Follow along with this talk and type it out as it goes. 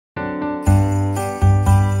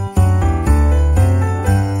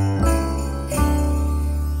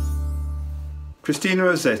Christina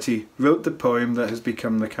Rossetti wrote the poem that has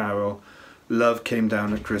become the carol, Love Came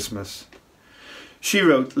Down at Christmas. She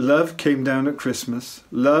wrote, love came down at Christmas,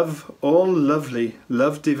 love all lovely,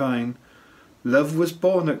 love divine. Love was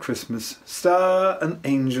born at Christmas, star and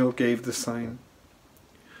angel gave the sign.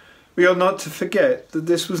 We are not to forget that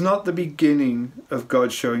this was not the beginning of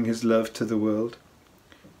God showing his love to the world.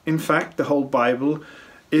 In fact, the whole Bible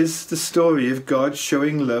is the story of God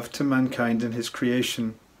showing love to mankind in his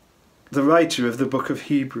creation. The writer of the book of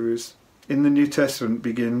Hebrews in the New Testament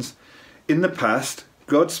begins, in the past,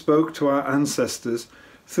 God spoke to our ancestors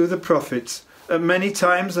through the prophets at many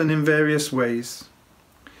times and in various ways.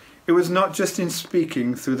 It was not just in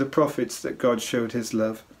speaking through the prophets that God showed his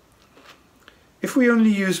love. If we only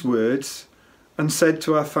used words and said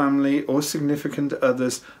to our family or significant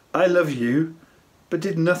others, I love you, but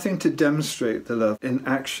did nothing to demonstrate the love in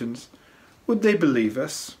actions, would they believe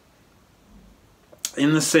us?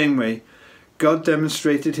 In the same way, God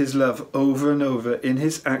demonstrated his love over and over in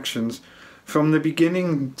his actions from the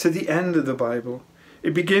beginning to the end of the Bible.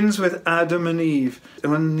 It begins with Adam and Eve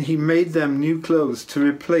when he made them new clothes to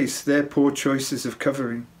replace their poor choices of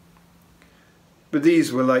covering. But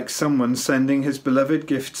these were like someone sending his beloved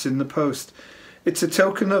gifts in the post. It's a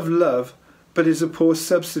token of love, but is a poor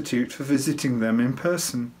substitute for visiting them in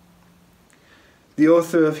person. The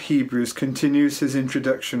author of Hebrews continues his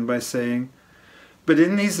introduction by saying, but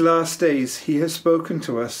in these last days he has spoken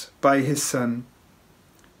to us by his Son.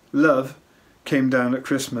 Love came down at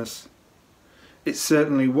Christmas. It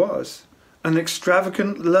certainly was an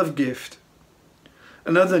extravagant love gift.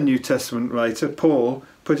 Another New Testament writer, Paul,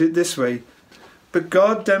 put it this way, but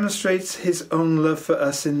God demonstrates his own love for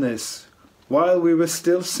us in this. While we were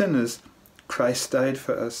still sinners, Christ died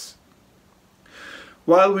for us.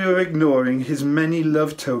 While we were ignoring his many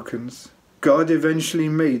love tokens, God eventually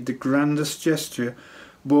made the grandest gesture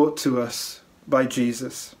brought to us by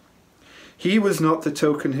Jesus. He was not the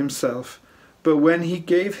token himself, but when he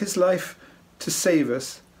gave his life to save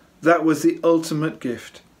us, that was the ultimate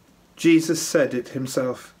gift. Jesus said it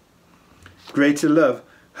himself. Greater love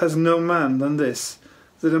has no man than this,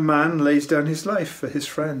 that a man lays down his life for his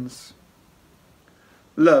friends.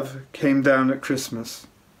 Love came down at Christmas.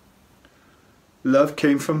 Love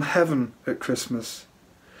came from heaven at Christmas.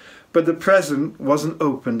 But the present wasn't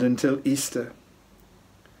opened until Easter.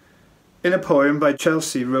 In a poem by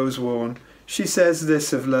Chelsea Rose Warne, she says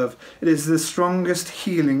this of love, it is the strongest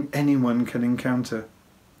healing anyone can encounter.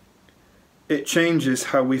 It changes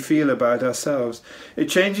how we feel about ourselves. It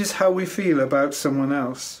changes how we feel about someone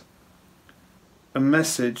else. A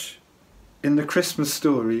message in the Christmas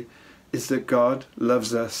story is that God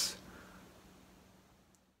loves us